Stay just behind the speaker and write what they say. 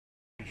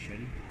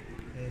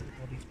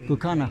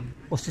Gurkhana.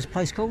 What's this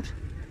place called?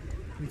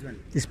 Which one?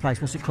 This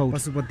place, what's it called?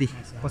 Pasupati.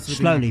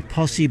 Slowly.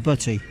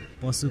 Pasupati.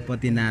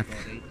 Pasupatinath.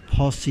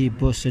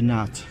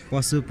 Pasupatinath.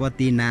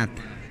 Pasupatinath.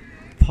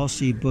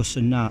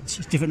 Pasupatinath.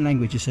 It's different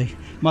language, you see.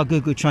 My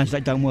Google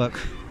Translate don't work.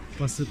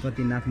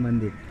 Pasupatinath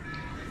Mandir.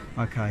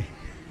 Okay.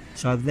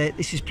 So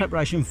this is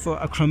preparation for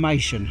a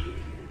cremation.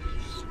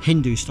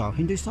 Hindu style.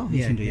 Hindu style?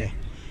 Yeah, Hindu, yeah. yeah.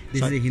 This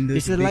So is a Hindu.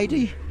 Is it a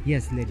lady?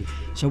 Yes, lady.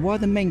 So why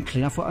the men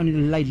clean? I thought only the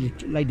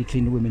lady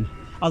clean the women.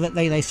 Oh, that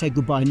they say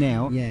goodbye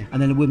now, Yeah. and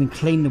then the women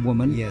clean the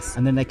woman, Yes.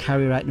 and then they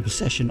carry her out in the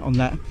procession on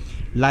that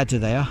ladder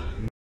there.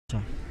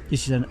 So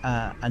this is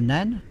a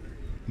nan,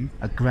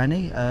 a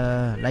granny,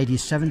 lady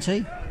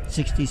 70,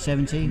 60,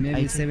 70, Maybe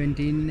 80.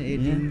 17,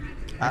 18.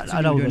 Yeah. Actually,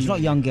 An older, we it's don't not a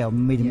know. young girl,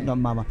 medium, Yeah. not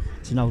mama,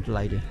 it's an older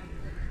lady.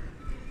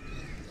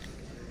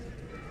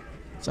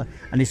 So,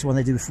 and this is the one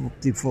they did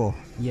before.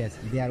 Yes,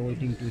 they are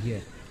waiting to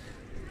hear.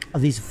 Are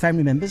these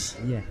family members,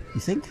 Yeah.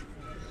 you think?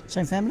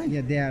 Same family?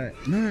 Yeah, they are.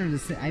 No,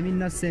 I mean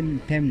not same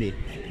family.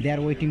 They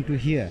are waiting to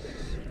hear.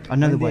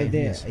 Another When way,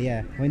 yes.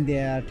 Yeah, when they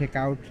are take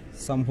out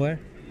somewhere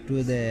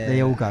to the.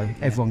 They all go,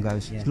 everyone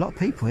goes. Yeah. There's a lot of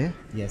people here.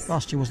 Yes.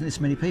 Last year wasn't this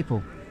many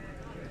people.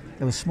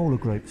 There were smaller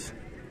groups.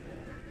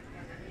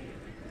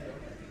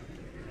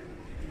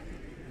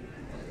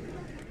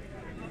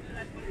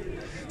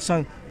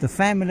 So the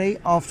family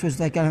afterwards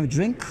they go and have a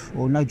drink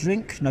or no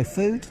drink, no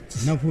food?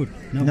 No food.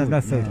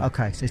 No food.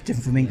 Okay, so it's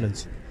different from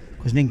England.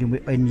 Because in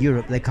England, in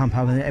Europe, they come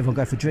home and everyone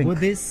go for a drink.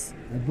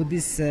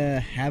 Buddhists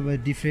have a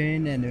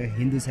different and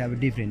Hindus have a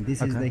different.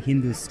 This is Okay. the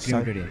Hindus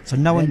crematorium. So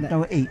no one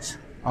Then eats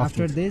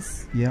after afterwards?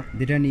 this, Yeah.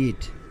 they don't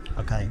eat.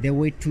 Okay. They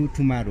wait to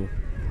tomorrow.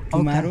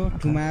 Okay.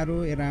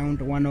 Tomorrow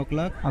around 1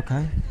 o'clock.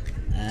 Okay.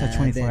 So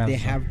 24 hours. They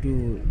have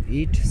to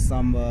eat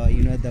some,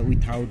 the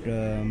without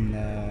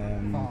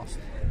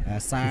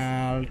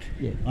salt,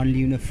 Yeah.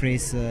 only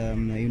fresh,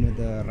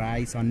 the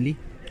rice only,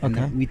 and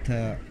Okay. with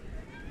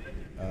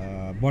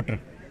butter.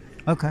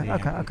 Okay, Yeah.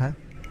 okay.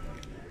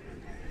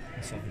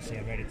 That's obviously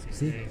a relative.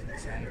 See?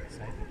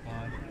 Say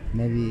goodbye.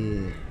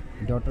 Maybe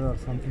daughter or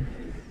something.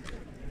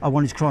 Oh,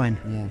 one is crying.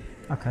 Yeah.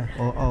 Okay.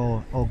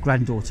 Or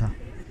granddaughter.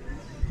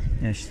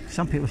 Yeah,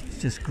 some people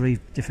just grieve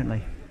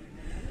differently.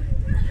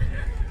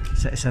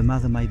 So it's her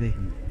mother maybe.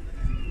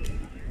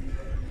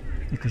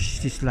 Because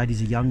this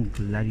lady's a young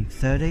lady,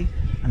 30,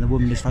 and the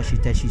woman looks like she's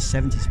dead, she's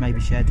 70, so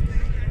maybe she had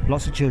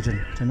lots of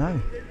children. I don't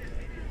know.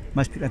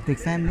 Most people have big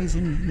families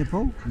in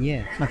Nepal.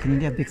 Yeah. Like in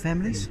India, have big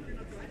families.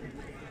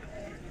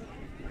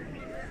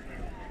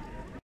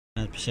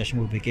 And the procession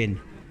will begin.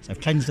 So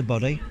cleanse the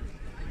body.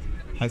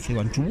 Hopefully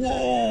one.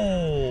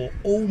 Whoa!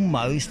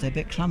 Almost. They're a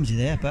bit clumsy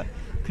there, but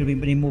could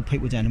have been more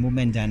people down there, more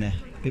men down there,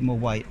 a bit more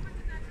weight.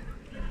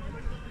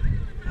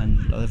 And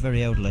they're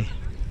very elderly.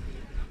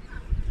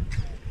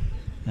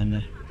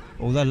 And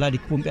although the lady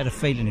wouldn't be able to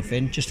feel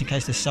anything, just in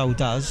case the soul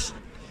does,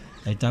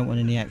 they don't want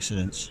any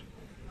accidents.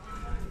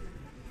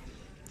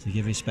 To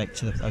give respect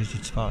to those who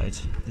departed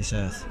this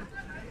earth.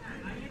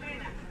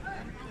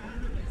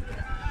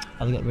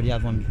 Oh, they've got the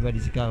other one ready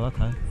to go,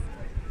 okay.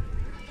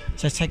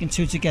 So it's taking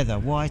two together.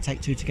 Why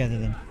take two together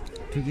then?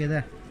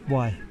 Together.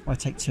 Why? Why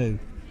take two?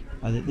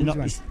 Oh, they're not,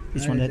 one?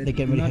 this one, they're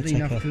getting ready not to take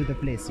enough her. to the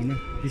place,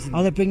 This is,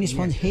 Oh, they bring this yeah,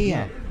 one here.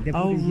 yeah, they put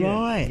Oh, it here,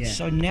 right. yeah.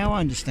 So now I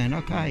understand,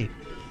 okay.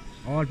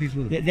 All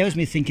people. There was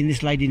me thinking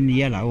this lady in the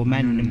yellow, or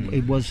man, No.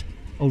 it was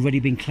already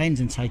been cleansed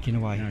and taken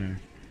away. No.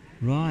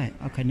 Right,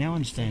 okay, now I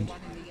understand.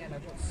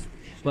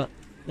 But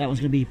that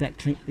one's going to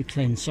be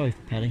cleansed. Sorry,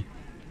 Paddy.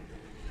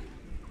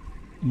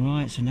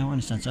 Right, so now I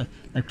understand. So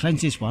they've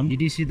cleansed this one.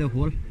 Did you see the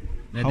hole?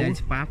 Hole? That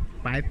is pipe.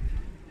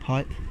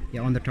 Pipe.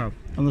 Yeah, on the top.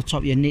 On the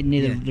top, yeah, near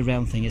Yeah. the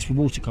round thing. It's for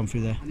water come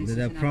through there.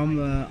 From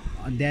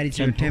there is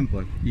a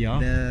temple.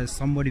 Yeah.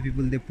 Somebody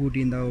people they put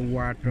in the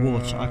water.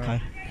 Water,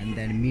 okay. And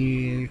then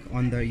milk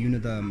on the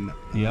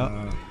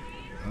Yeah.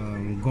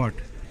 god.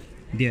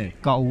 There.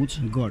 Gold.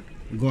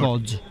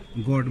 God.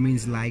 God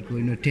means like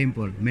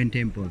temple, main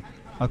temple.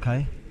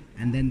 Okay.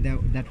 And then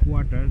that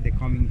water they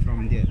coming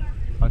from there.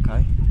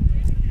 Okay.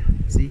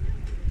 See?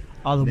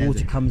 Oh, the There's water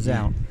it. comes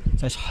Yeah. out.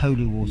 So it's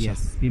holy water.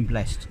 Yes. Being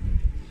blessed.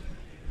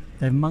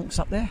 There are monks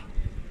up there?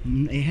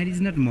 Here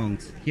is not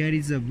monks. Here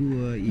is a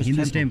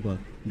Hindu temple.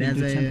 There's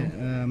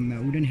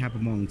Hindu we don't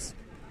have monks.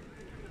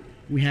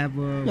 We have.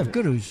 You have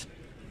gurus.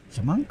 It's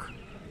a monk.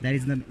 That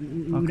is not.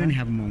 We Okay. don't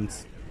have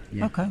monks.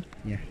 Yeah. Okay.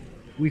 Yeah.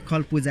 We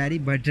call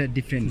pujari, but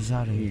different.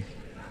 Pujari.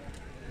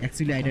 Yeah.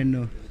 Actually, I don't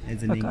know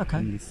as a name. Okay.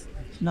 English.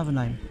 It's another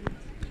name.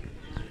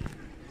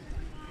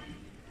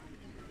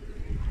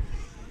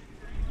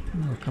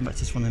 I'll come back to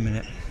this one in a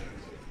minute.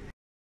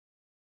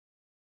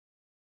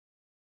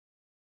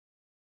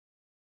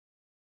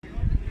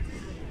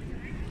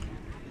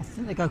 I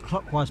think they go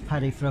clockwise,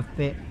 Paddy, for a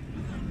bit.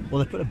 Or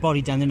they put the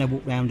body down, then they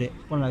walk round it.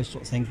 One of those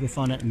sort of things. We'll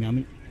find out in a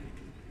moment.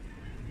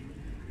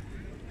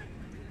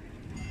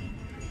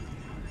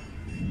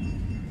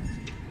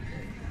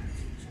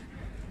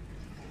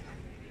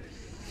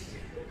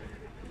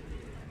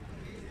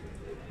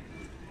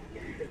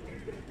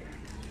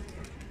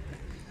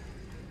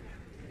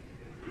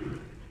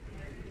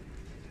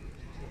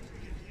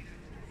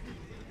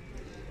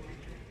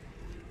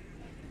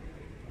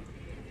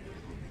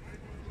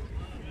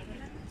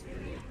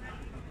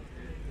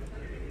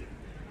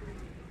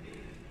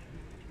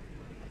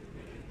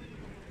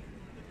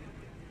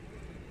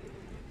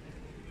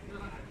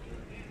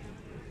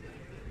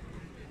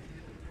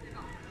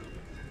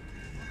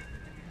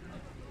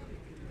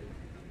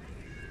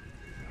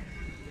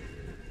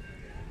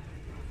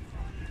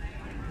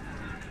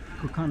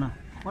 kind of.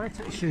 Why don't they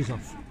take the shoes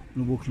off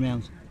and walk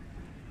around?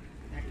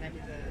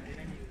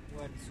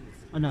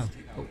 I know.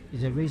 Oh,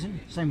 is there a reason?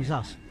 Same as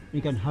us. When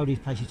you go and hold these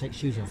places, you take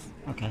shoes off.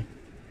 Okay.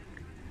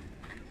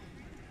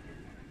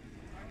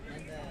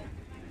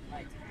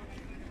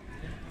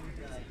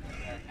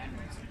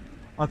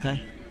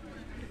 Okay.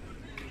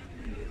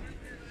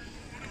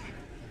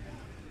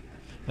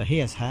 But he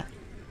has hat.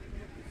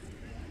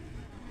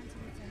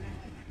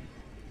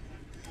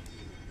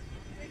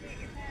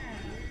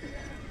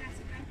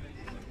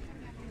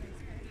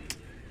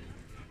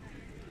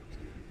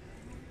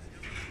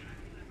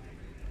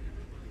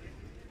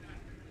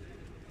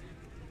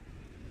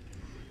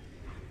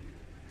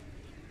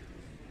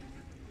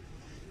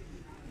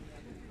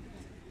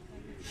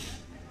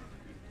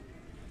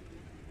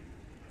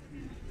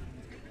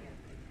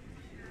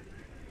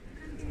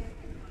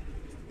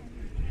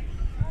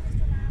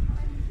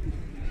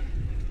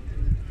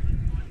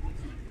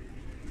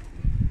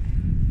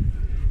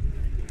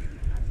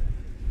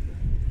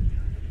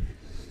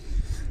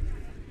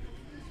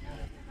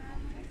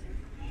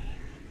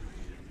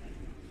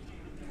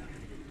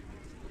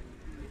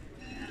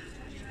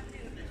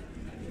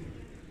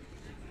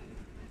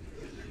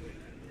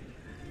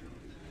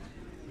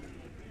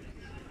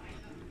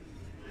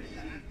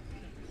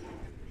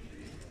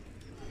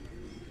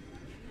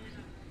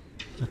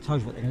 I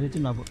told you what they're going to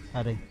do, didn't I,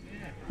 Paddy?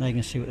 Now you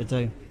can see what they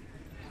do.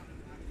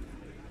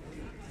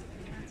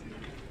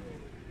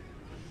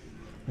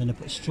 Then they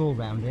put straw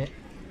around it,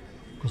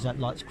 because that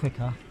lights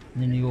quicker,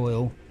 and then the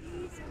oil.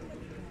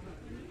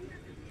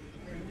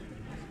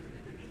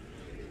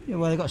 Yeah,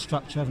 well, they've got a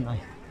structure, haven't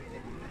they?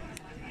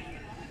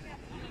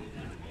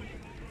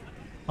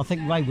 I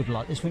think Ray would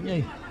like this, wouldn't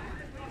you?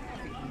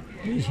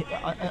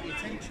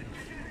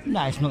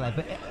 No, it's not that,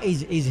 but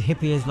he's a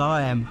hippie as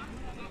I am.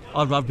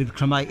 I'd rather be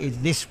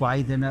cremated this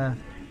way than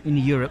in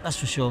Europe, that's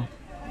for sure.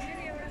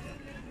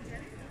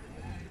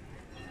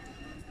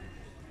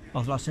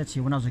 Like I said to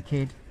you, when I was a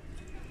kid,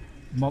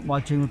 my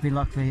dream would be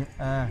like putting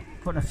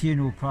a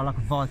funeral pyre like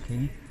a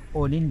Viking,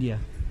 or in India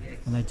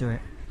when they do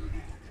it.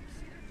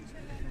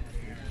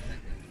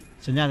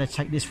 So now they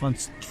take this one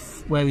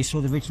where we saw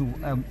the original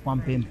one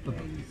being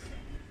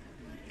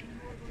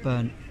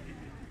burnt.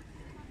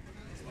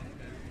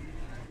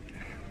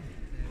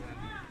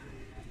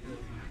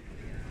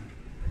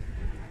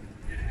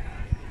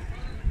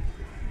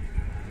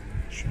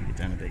 Shrink it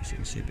down a bit so you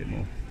can see a bit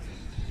more.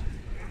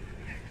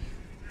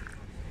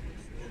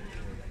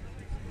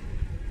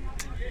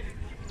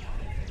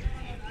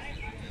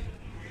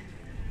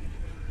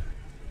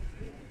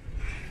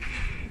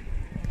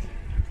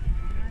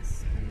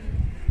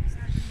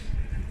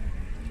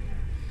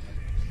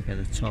 Look at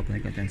the top and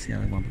then go down to the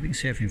other one, but we can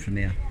see everything from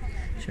here.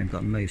 So we haven't got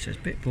to move, so it's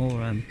a bit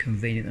more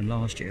convenient than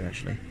last year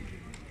actually.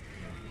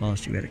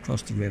 Last year we had to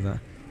cross the river,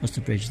 cross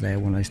the bridge there,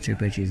 one of those two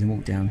bridges, and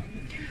walk down,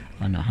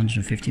 I don't know,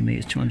 150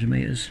 metres, 200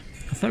 metres.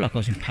 I felt like I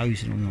was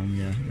imposing on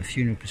the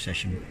funeral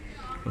procession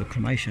or the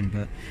cremation,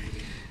 but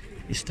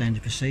it's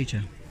standard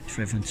procedure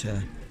for everyone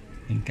to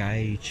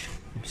engage,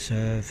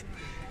 observe,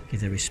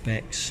 give their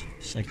respects,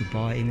 say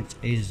goodbye,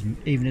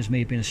 even as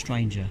me being a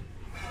stranger.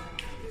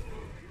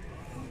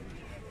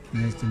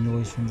 And there's the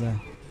noise from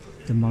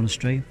the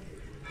monastery,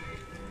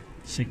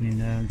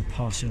 signalling the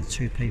passing of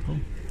two people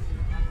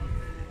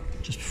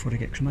just before they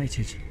get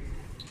cremated.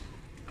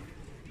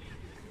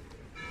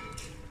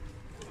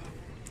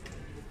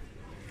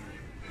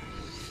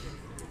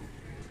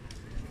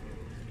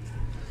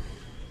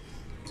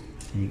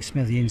 And you can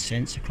smell the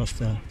incense across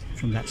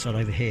from that side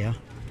over here.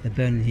 They're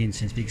burning the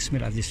incense, but you can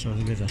smell it over this side of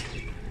the river.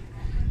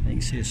 And you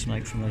can see the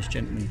smoke from those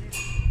gentlemen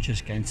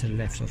just going to the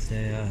left of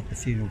the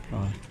funeral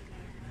pyre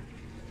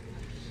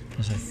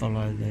as they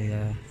follow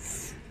the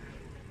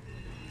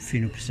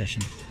funeral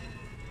procession.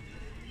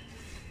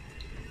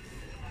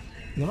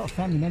 You've got a lot of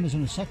family members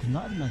on the second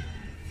night, haven't they?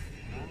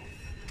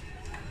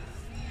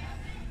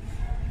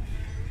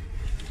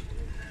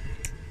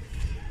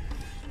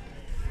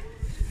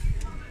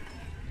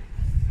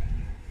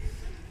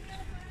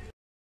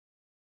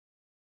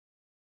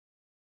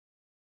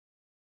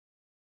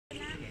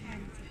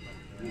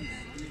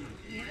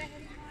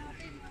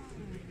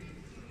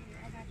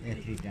 Yeah,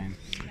 3 times.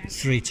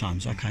 3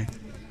 times, okay.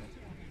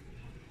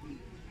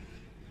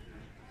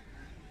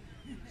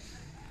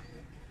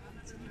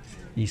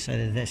 You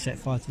say that they set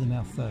fire to the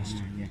mouth first?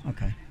 Yeah.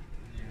 Okay.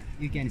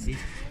 You can see.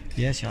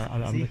 Yes,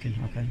 I'm See? looking,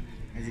 okay.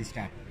 As it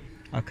start.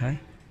 Okay.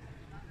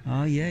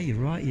 Oh yeah, you're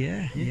right,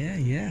 yeah.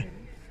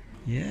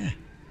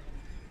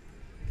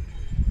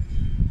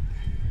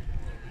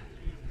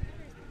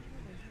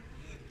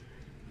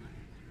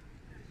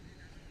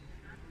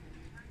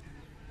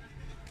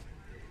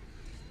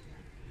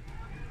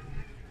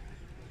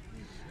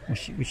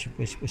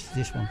 What's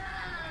this one?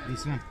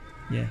 This one.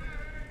 Yeah.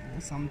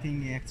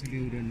 Something actually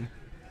we don't know.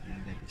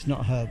 Yeah, It's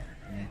not a herb.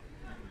 yeah.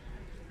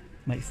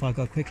 Make fire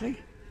go quickly?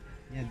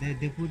 Yeah,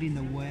 they put in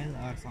the well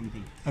or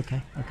something.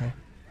 Okay.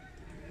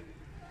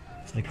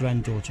 So the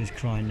granddaughter is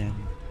crying now.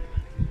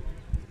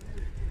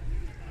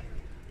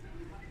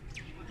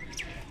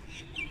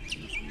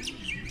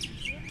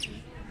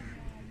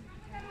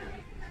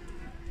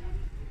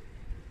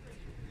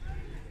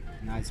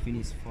 was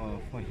finished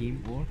for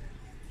him work.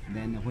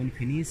 Then when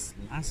finish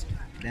last,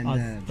 then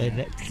they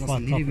let just fly a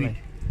little bit properly.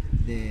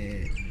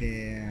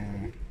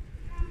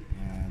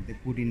 they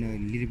put in a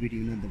little bit,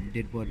 you know, the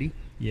dead body.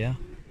 Yeah.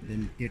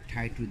 Then they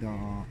tie to the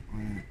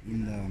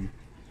in the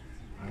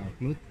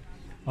cloth.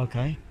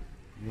 Okay.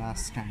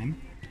 Last time,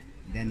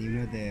 then you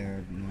know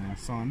the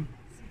sun.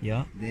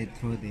 Yeah. They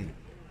throw the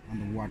on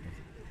the water.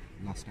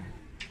 Last time.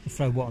 They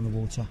throw what on the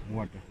water?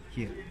 Water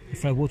here. They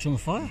throw water on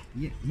the fire?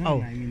 Yeah. No, Oh.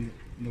 no, I mean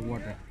the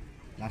water.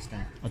 Last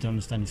time. I don't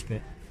understand this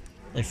bit.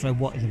 They throw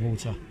what in the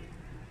water?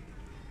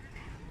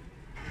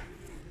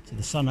 So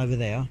the son over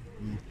there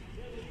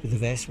with the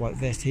vest, white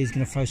vest, he's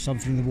going to throw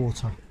something in the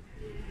water.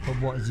 But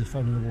what is he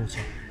throwing in the water?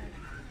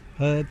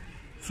 Herb?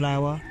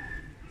 Flour?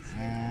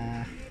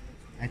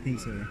 I think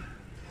so.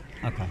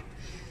 Yeah. Okay.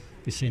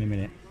 We'll see in a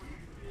minute.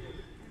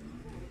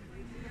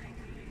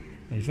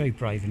 He's very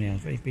brave now.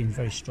 He's been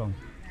very strong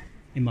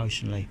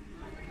emotionally.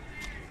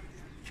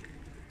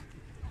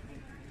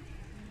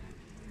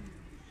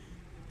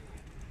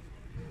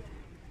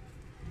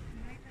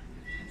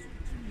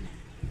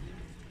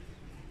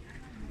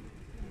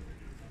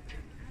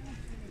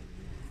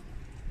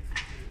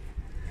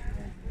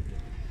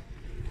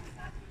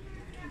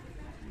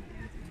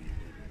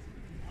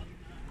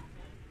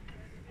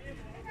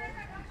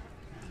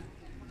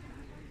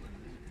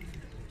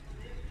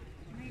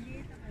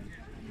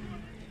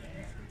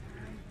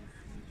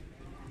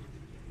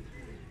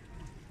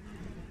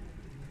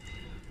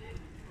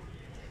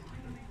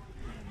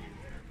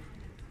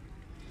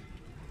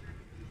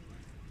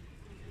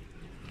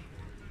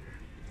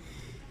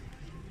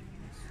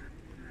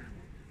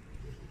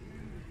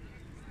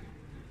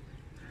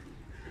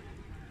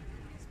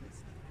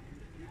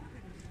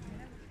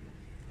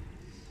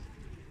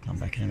 Come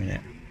back in a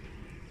minute.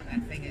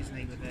 That thing is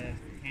like with a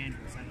candle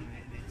or something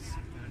like this.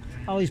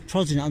 Oh, he's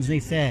prodding it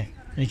underneath there.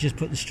 And he's just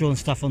put the straw and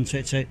stuff onto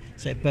it so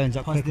it burns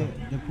up Because quicker.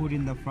 they put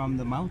in the from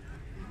the mouth.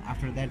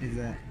 After that is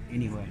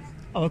anywhere.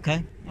 Oh,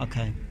 okay.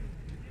 Okay.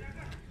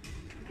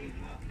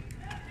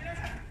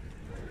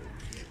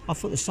 I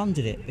thought the son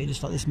did it, but it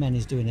looks like this man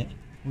is doing it.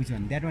 Which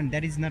one? That one?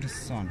 That is not a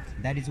son.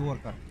 That is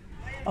worker.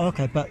 Oh,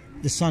 okay, but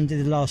the son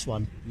did the last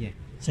one. Yeah.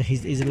 So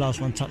he's the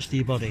last one touched to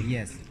your body?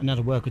 Yes.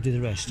 Another worker do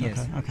the rest? Yes.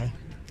 Okay, okay.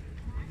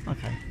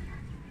 Okay.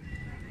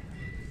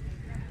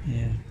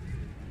 Yeah.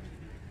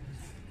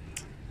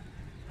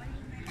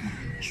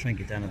 Shrink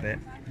it down a bit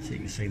so you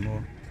can see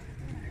more.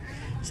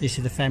 So you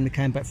see the family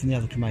came back from the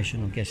other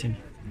cremation, I'm guessing?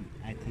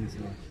 I think so.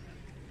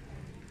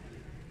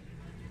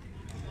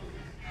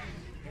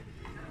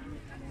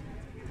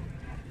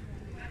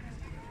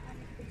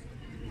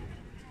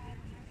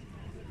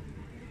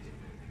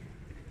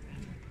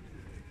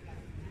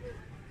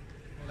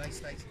 Well, they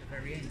stay to the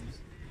very end.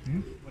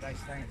 Hmm? Well, they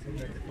stay until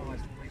the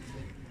fire's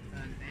completely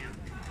burned down.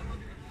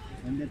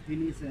 When they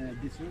finish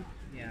this one,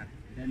 Yeah.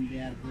 then they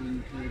are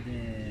going to the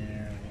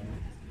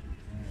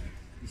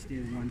stay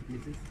one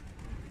places.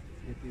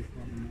 That is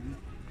for the moment.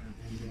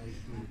 And they are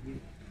still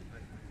here.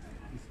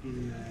 Still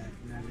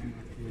 11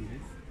 or 12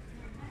 days.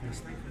 Yes.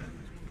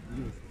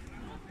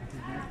 After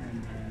that, and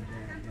they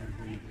are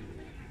going to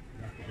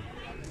back to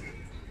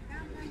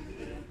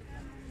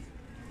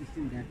the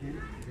still that time,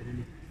 there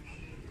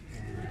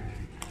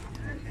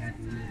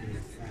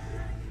is that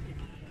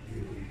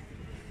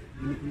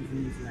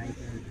anything is like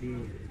they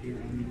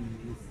only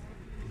use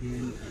they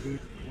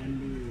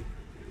only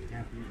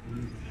have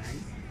only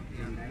rice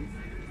and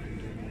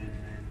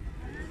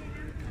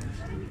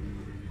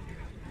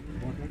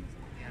water.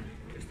 Yeah.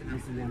 Just This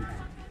enough. is one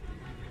time.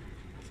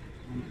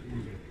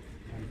 One day.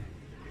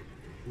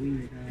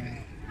 With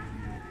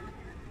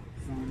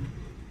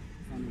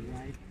some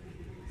white,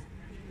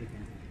 they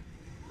can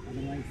have.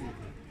 Otherwise,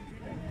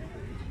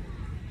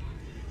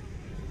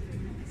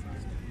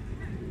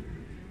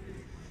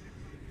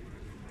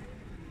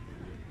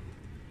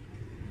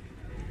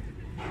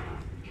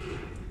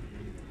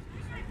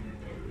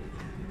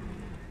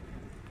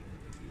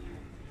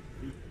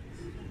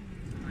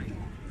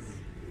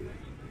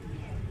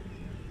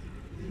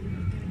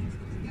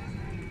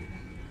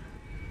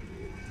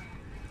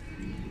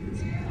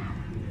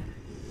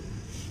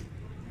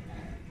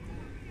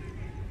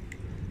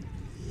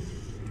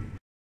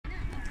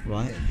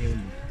 Right. they will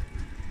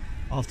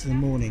After the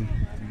morning.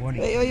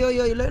 morning. Hey, look,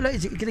 you're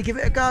going to give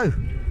it a go.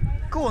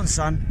 Go on,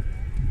 son.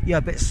 Yeah,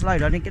 a bit slow. I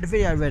didn't get the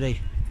video ready.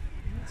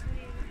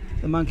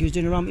 The monkey was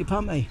doing a rumpy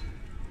pumpy.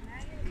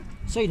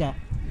 See that?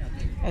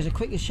 That was the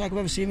quickest shag I've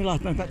ever seen in my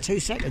life. Man, about 2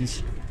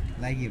 seconds.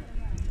 Like you.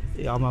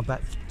 Yeah, I'm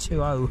about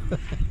 2-0.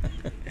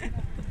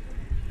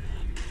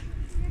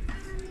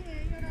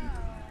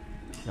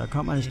 Yeah, I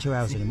can't manage 2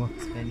 hours anymore.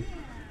 Then,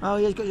 Oh,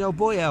 yeah, he's got the old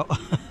boy out.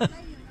 oh,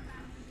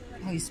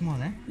 it's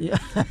small, eh? Yeah.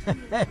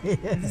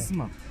 It's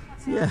small.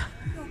 Yeah.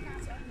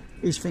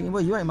 He's thinking,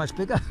 well, you ain't much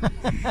bigger.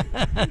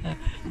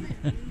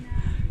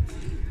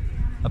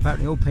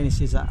 Apparently all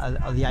penises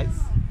are the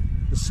eighth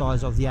the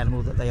size of the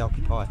animal that they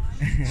occupy.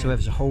 So whether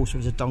it's a horse,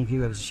 whether it's a donkey,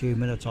 whether it's a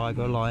human, a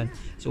tiger, a lion,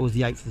 it's always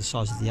the eighth of the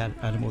size of the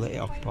animal that it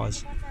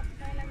occupies.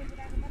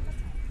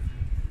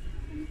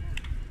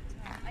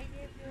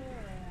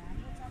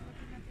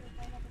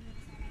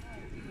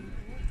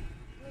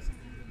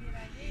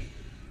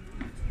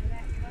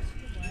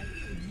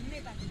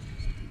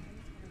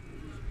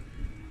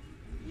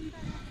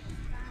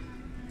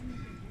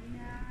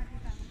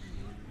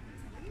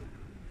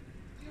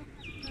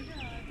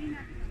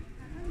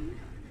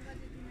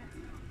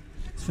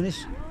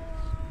 finished?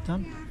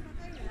 Done?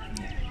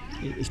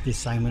 It's the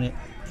same, isn't it?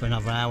 For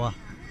another hour.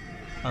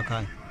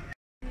 Okay.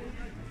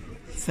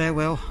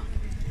 Farewell.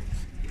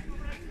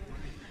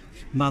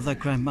 Mother,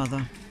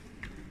 grandmother.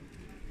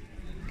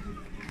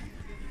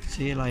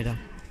 See you later.